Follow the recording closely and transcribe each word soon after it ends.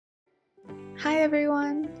Hi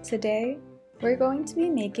everyone! Today, we're going to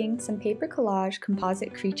be making some paper collage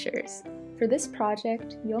composite creatures. For this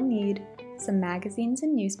project, you'll need some magazines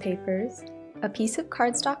and newspapers, a piece of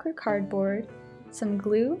cardstock or cardboard, some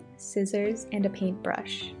glue, scissors, and a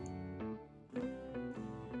paintbrush.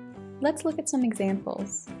 Let's look at some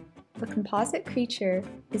examples. The composite creature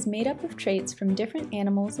is made up of traits from different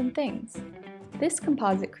animals and things. This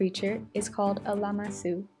composite creature is called a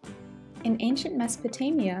lamassu. In ancient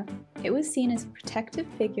Mesopotamia, it was seen as a protective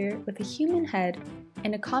figure with a human head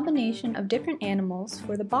and a combination of different animals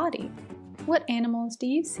for the body. What animals do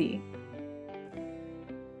you see?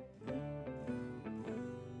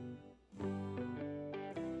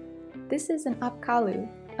 This is an apkallu,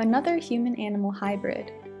 another human-animal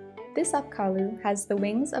hybrid. This apkallu has the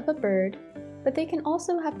wings of a bird, but they can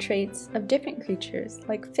also have traits of different creatures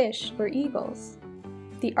like fish or eagles.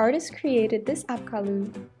 The artist created this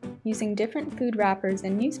apkallu using different food wrappers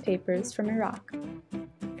and newspapers from Iraq.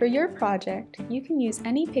 For your project, you can use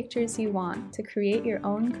any pictures you want to create your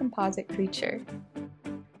own composite creature.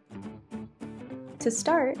 To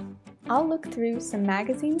start, I'll look through some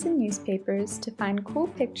magazines and newspapers to find cool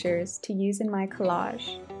pictures to use in my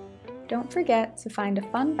collage. Don't forget to find a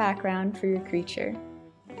fun background for your creature.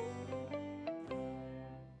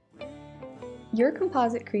 Your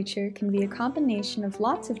composite creature can be a combination of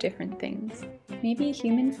lots of different things, maybe a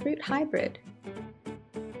human-fruit hybrid,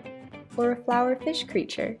 or a flower-fish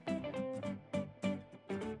creature.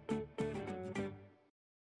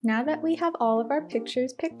 Now that we have all of our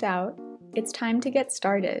pictures picked out, it's time to get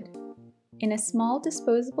started. In a small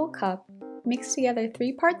disposable cup, mix together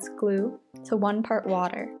 3 parts glue to 1 part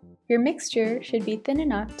water. Your mixture should be thin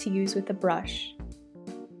enough to use with a brush.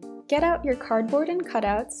 Get out your cardboard and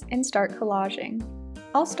cutouts and start collaging.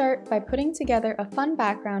 I'll start by putting together a fun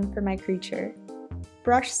background for my creature.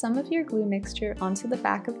 Brush some of your glue mixture onto the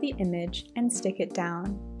back of the image and stick it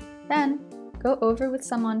down. Then, go over with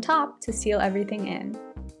some on top to seal everything in.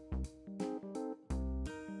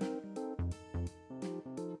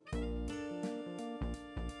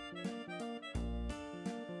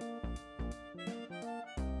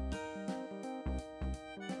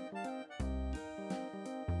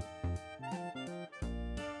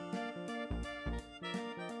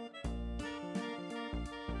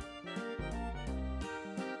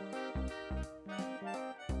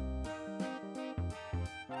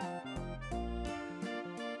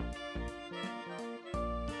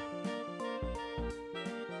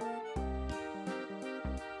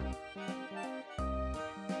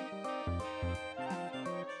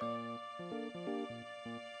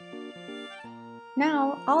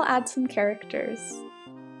 Now, I'll add some characters.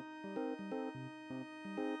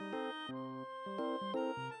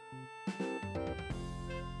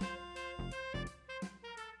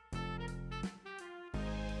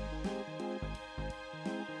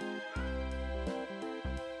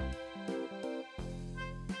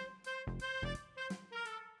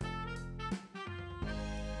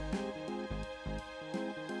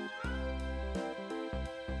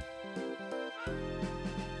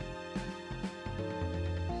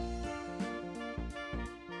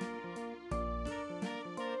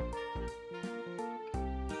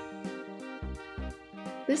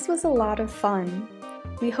 This was a lot of fun.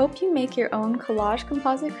 We hope you make your own collage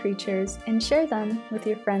composite creatures and share them with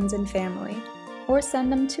your friends and family, or send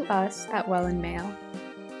them to us at Wellin Mail.